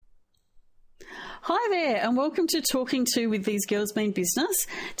Hi there and welcome to Talking To with These Girls Mean Business.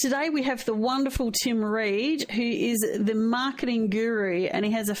 Today we have the wonderful Tim Reid, who is the marketing guru, and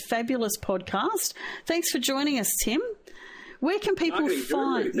he has a fabulous podcast. Thanks for joining us, Tim. Where can people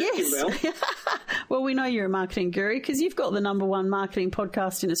find... Yes. Well, we know you're a marketing guru because you've got the #1 marketing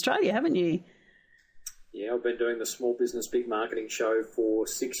podcast in Australia, haven't you? Yeah, I've been doing the Small Business Big Marketing Show for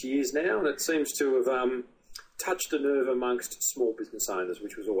 6 years now, and it seems to have touched a nerve amongst small business owners,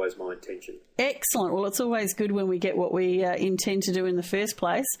 which was always my intention. Excellent. Well, it's always good when we get what we intend to do in the first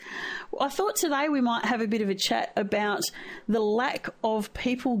place. I thought today we might have a bit of a chat about the lack of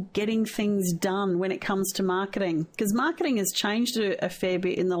people getting things done when it comes to marketing, because marketing has changed a fair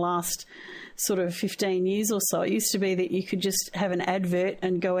bit in the last sort of 15 years or so. It used to be that you could just have an advert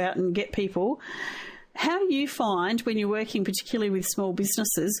and go out and get people. How do you find, when you're working particularly with small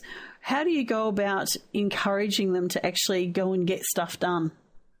businesses, how do you go about encouraging them to actually go and get stuff done?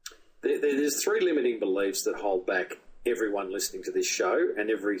 There's 3 limiting beliefs that hold back everyone listening to this show and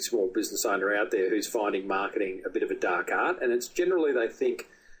every small business owner out there who's finding marketing a bit of a dark art. And it's generally they think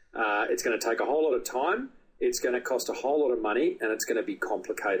it's going to take a whole lot of time, it's going to cost a whole lot of money, and it's going to be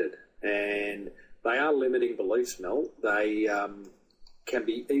complicated. And they are limiting beliefs, Mel. They can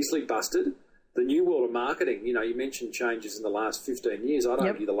be easily busted. The new world of marketing, you know, you mentioned changes in the last 15 years. I'd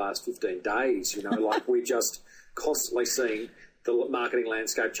argue the last 15 days, you know, like we're just constantly seeing the marketing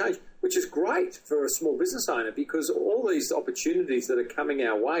landscape change, which is great for a small business owner because all these opportunities that are coming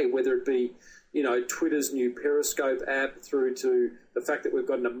our way, whether it be, you know, Twitter's new Periscope app through to the fact that we've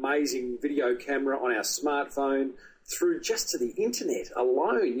got an amazing video camera on our smartphone, through just to the internet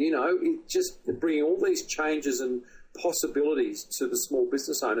alone, you know, it just bringing all these changes and possibilities to the small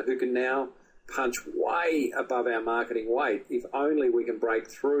business owner who can now punch way above our marketing weight if only we can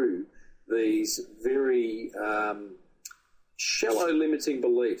break through these very shallow limiting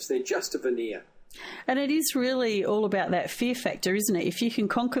beliefs. They're just a veneer. And it is really all about that fear factor, isn't it? If you can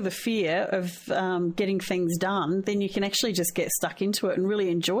conquer the fear of getting things done, then you can actually just get stuck into it and really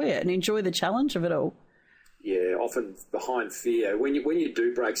enjoy it and enjoy the challenge of it all. Yeah, often behind fear, when you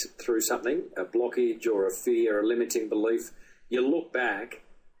do break through something, a blockage or a fear, a limiting belief, you look back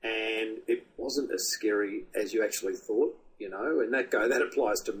and it wasn't as scary as you actually thought, you know, and that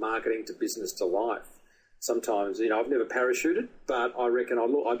applies to marketing, to business, to life. Sometimes, you know, I've never parachuted, but I reckon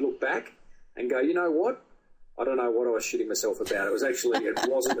I'd look back and go, you know what? I don't know what I was shitting myself about. It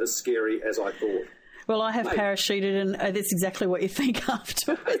wasn't as scary as I thought. Well, I have parachuted, and that's exactly what you think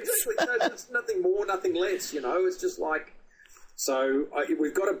afterwards. Exactly. No, there's nothing more, nothing less, you know. It's just like,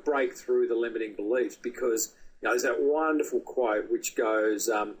 we've got to break through the limiting beliefs because, you know, there's that wonderful quote which goes,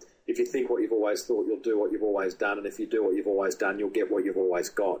 if you think what you've always thought, you'll do what you've always done, and if you do what you've always done, you'll get what you've always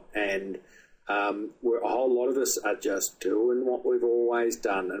got. And a whole lot of us are just doing what we've always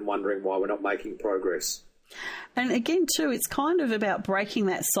done and wondering why we're not making progress. And again, too, it's kind of about breaking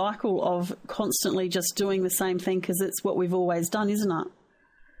that cycle of constantly just doing the same thing because it's what we've always done, isn't it?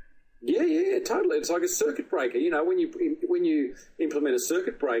 Yeah, totally. It's like a circuit breaker. You know, when you implement a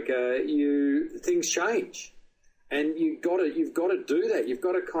circuit breaker, things change, and you've got to do that. You've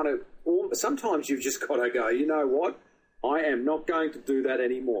got to kind of. Sometimes you've just got to go, you know what? I am not going to do that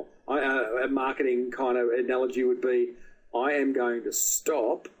anymore. A marketing kind of analogy would be, I am going to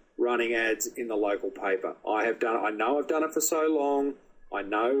stop running ads in the local paper. I know I've done it for so long. I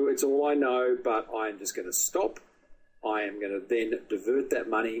know it's all I know, but I am just going to stop. I am going to then divert that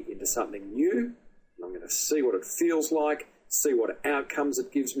money into something new. I'm going to see what it feels like, see what outcomes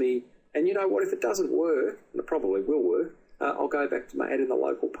it gives me. And you know what? If it doesn't work, and it probably will work, I'll go back to my ad in the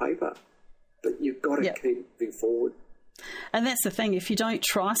local paper. But you've got to keep moving forward. And that's the thing. If you don't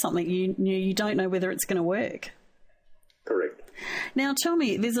try something, you don't know whether it's going to work. Correct. Now, tell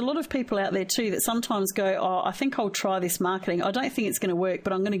me, there's a lot of people out there too that sometimes go, oh, I think I'll try this marketing. I don't think it's going to work,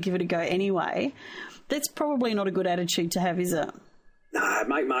 but I'm going to give it a go anyway. That's probably not a good attitude to have, is it? No,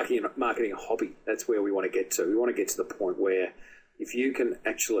 make marketing a hobby. That's where we want to get to. We want to get to the point where if you can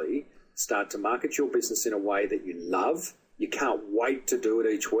actually start to market your business in a way that you love, you can't wait to do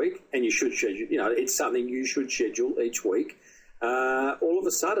it each week, and you should schedule, you know, it's something you should schedule each week. All of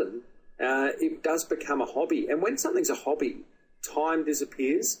a sudden, it does become a hobby. And when something's a hobby, time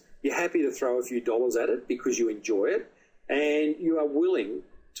disappears. You're happy to throw a few dollars at it because you enjoy it, and you are willing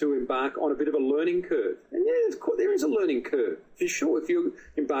to embark on a bit of a learning curve. And yeah, there is a learning curve, for sure. If you're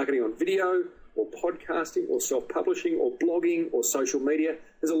embarking on video or podcasting or self-publishing or blogging or social media,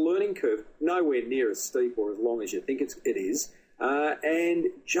 there's a learning curve nowhere near as steep or as long as you think it is. And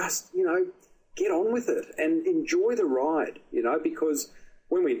just, you know, get on with it and enjoy the ride, you know, because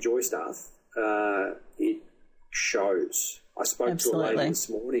when we enjoy stuff, it shows. I spoke to a lady this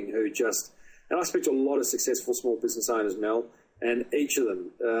morning who just And I speak to a lot of successful small business owners, Mel, and each of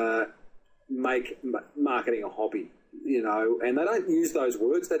them make marketing a hobby, and they don't use those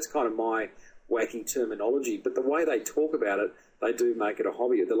words. That's kind of my wacky terminology. But the way they talk about it, they do make it a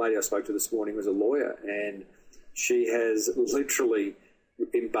hobby. The lady I spoke to this morning was a lawyer, and she has literally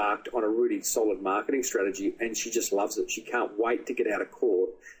embarked on a really solid marketing strategy, and she just loves it. She can't wait to get out of court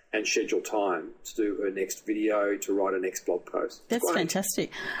and schedule time to do her next video, to write her next blog post. That's fantastic.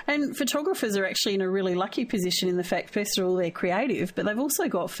 And photographers are actually in a really lucky position in the fact, first of all, they're creative, but they've also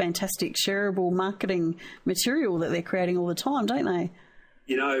got fantastic shareable marketing material that they're creating all the time, don't they?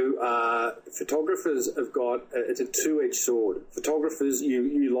 Photographers have got, it's a two-edged sword. Photographers,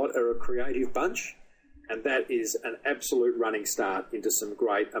 you lot are a creative bunch, and that is an absolute running start into some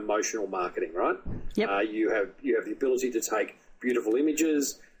great emotional marketing, right? Yep. You have the ability to take beautiful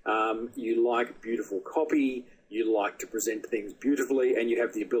images, you like beautiful copy, you like to present things beautifully, and you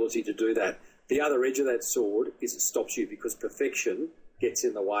have the ability to do that. The other edge of that sword is it stops you because perfection gets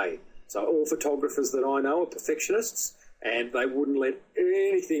in the way. So all photographers that I know are perfectionists, and they wouldn't let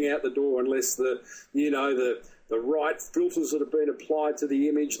anything out the door unless the right filters that have been applied to the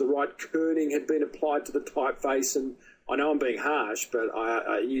image, the right kerning had been applied to the typeface. And I know I'm being harsh, but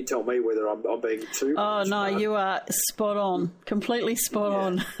you tell me whether I'm being too harsh. Oh, no, you are spot on, completely spot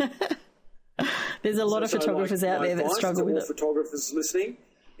on. There's a lot of photographers out there that struggle with it. Photographers listening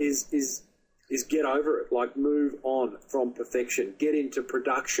is get over it, move on from perfection, get into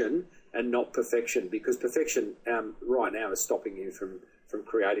production and not perfection, because perfection right now is stopping you from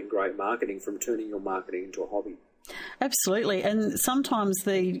creating great marketing, from turning your marketing into a hobby. Absolutely. And sometimes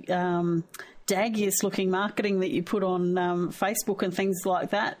the daggiest looking marketing that you put on Facebook and things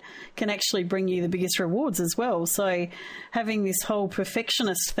like that can actually bring you the biggest rewards as well. So having this whole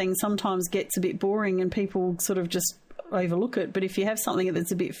perfectionist thing sometimes gets a bit boring and people sort of just overlook it. But if you have something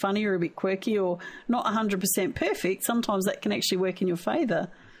that's a bit funny or a bit quirky or not 100% perfect, sometimes that can actually work in your favour.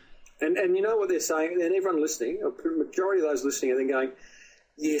 And you know what they're saying, and everyone listening, a majority of those listening are then going,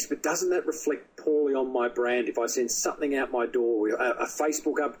 yes, but doesn't that reflect poorly on my brand if I send something out my door, a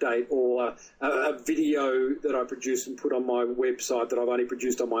Facebook update or a video that I produce and put on my website that I've only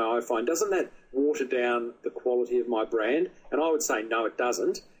produced on my iPhone? Doesn't that water down the quality of my brand? And I would say no, it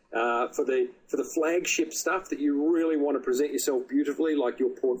doesn't. For the flagship stuff that you really want to present yourself beautifully, like your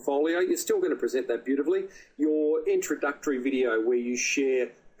portfolio, you're still going to present that beautifully. Your introductory video where you share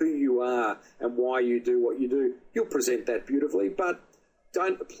who you are and why you do what you do, you'll present that beautifully, but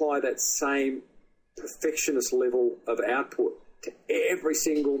don't apply that same perfectionist level of output to every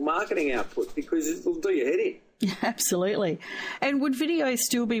single marketing output, because it'll do your head in. Yeah, absolutely. And would video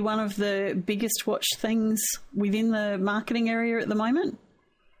still be one of the biggest watched things within the marketing area at the moment?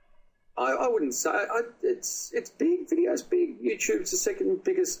 I wouldn't say. It's big. Video's big. YouTube's the second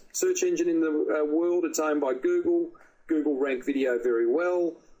biggest search engine in the world. It's owned by Google. Google rank video very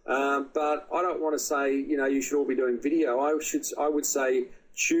well. But I don't want to say, you should all be doing video. I would say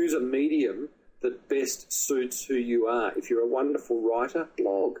choose a medium that best suits who you are. If you're a wonderful writer,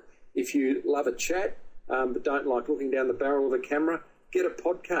 blog. If you love a chat but don't like looking down the barrel of a camera, get a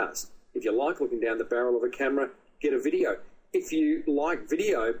podcast. If you like looking down the barrel of a camera, get a video. If you like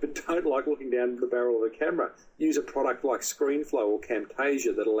video but don't like looking down the barrel of a camera, use a product like ScreenFlow or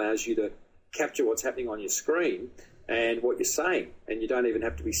Camtasia that allows you to capture what's happening on your screen and what you're saying, and you don't even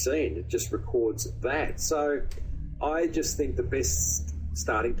have to be seen. It just records that. So I just think the best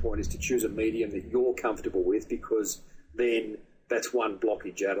starting point is to choose a medium that you're comfortable with, because then that's one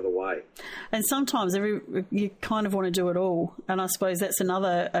blockage out of the way. And sometimes you kind of want to do it all. And I suppose that's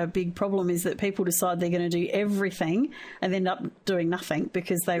another big problem, is that people decide they're going to do everything and end up doing nothing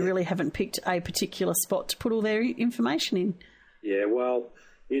because they really haven't picked a particular spot to put all their information in. Yeah, well,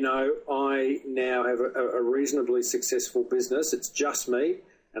 I now have a reasonably successful business. It's just me.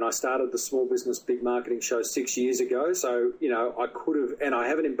 And I started the Small Business Big Marketing Show 6 years ago. So, I could have, and I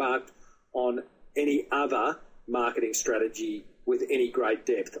haven't embarked on any other marketing strategy with any great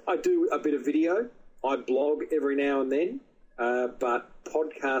depth. I do a bit of video. I blog every now and then. But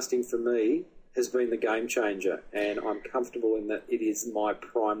podcasting for me has been the game changer. And I'm comfortable in that it is my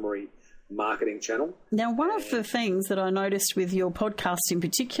primary marketing channel. Now, one of the things that I noticed with your podcast in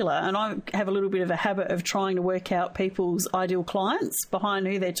particular, and I have a little bit of a habit of trying to work out people's ideal clients behind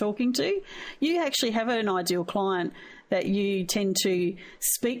who they're talking to, you actually have an ideal client that you tend to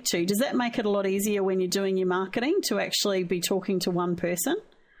speak to. Does that make it a lot easier when you're doing your marketing to actually be talking to one person?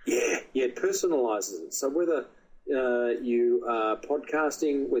 Yeah, it personalises it. So whether you are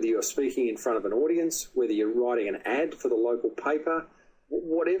podcasting, whether you're speaking in front of an audience, whether you're writing an ad for the local paper,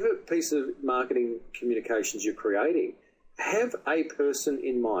 whatever piece of marketing communications you're creating have a person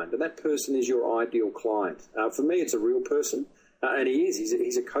in mind, and that person is your ideal client. For me, it's a real person, and he is.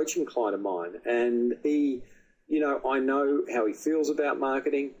 He's a coaching client of mine, and he, I know how he feels about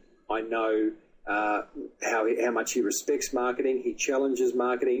marketing. I know how much he respects marketing. He challenges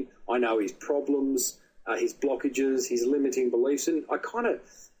marketing. I know his problems, his blockages, his limiting beliefs, and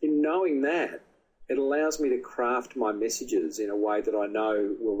in knowing that, it allows me to craft my messages in a way that I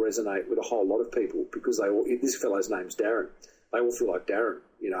know will resonate with a whole lot of people, because this fellow's name's Darren. They all feel like Darren,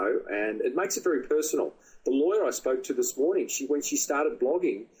 and it makes it very personal. The lawyer I spoke to this morning, when she started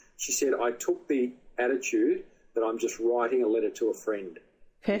blogging, she said, I took the attitude that I'm just writing a letter to a friend.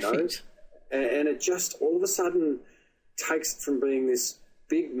 Perfect. And it just all of a sudden takes it from being this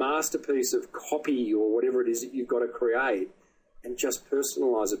big masterpiece of copy or whatever it is that you've got to create, and just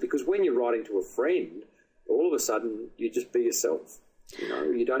personalise it. Because when you're writing to a friend, all of a sudden you just be yourself.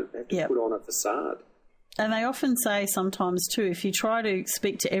 You don't have to put on a facade. And they often say sometimes too, if you try to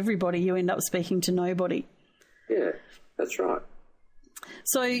speak to everybody, you end up speaking to nobody. Yeah, that's right.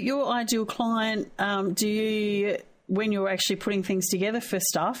 So your ideal client, when you're actually putting things together for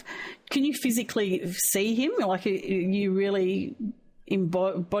stuff, can you physically see him? Like, are you really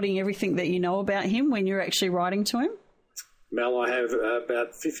embodying everything that you know about him when you're actually writing to him? Mel, I have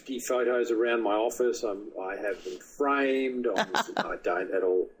about 50 photos around my office. I have them framed. I don't at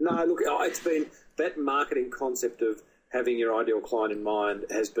all. No, look, it's been that marketing concept of having your ideal client in mind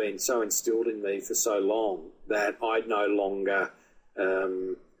has been so instilled in me for so long that I no longer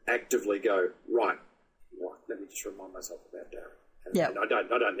actively go, right, let me just remind myself about Darren. And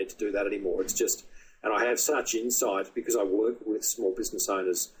I don't need to do that anymore. It's just, and I have such insight because I work with small business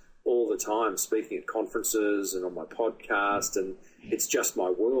owners all the time, speaking at conferences and on my podcast, and it's just my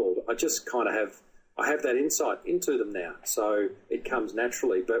world. I just kind of have that insight into them now, so it comes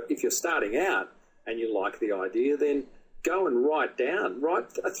naturally. But if you're starting out and you like the idea, then go and write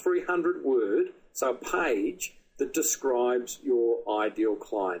a 300-word, so a page that describes your ideal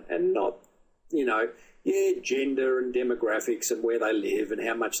client, and not, gender and demographics and where they live and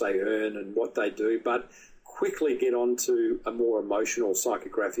how much they earn and what they do, but quickly get on to a more emotional,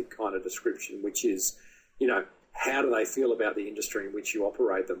 psychographic kind of description, which is, how do they feel about the industry in which you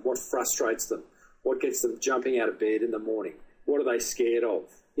operate them? What frustrates them? What gets them jumping out of bed in the morning? What are they scared of?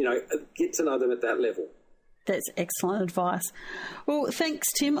 Get to know them at that level. That's excellent advice. Well,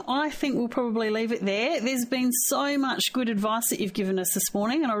 thanks, Tim. I think we'll probably leave it there. There's been so much good advice that you've given us this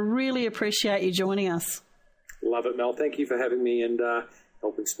morning, and I really appreciate you joining us. Love it, Mel. Thank you for having me and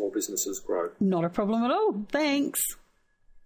helping small businesses grow. Not a problem at all. Thanks.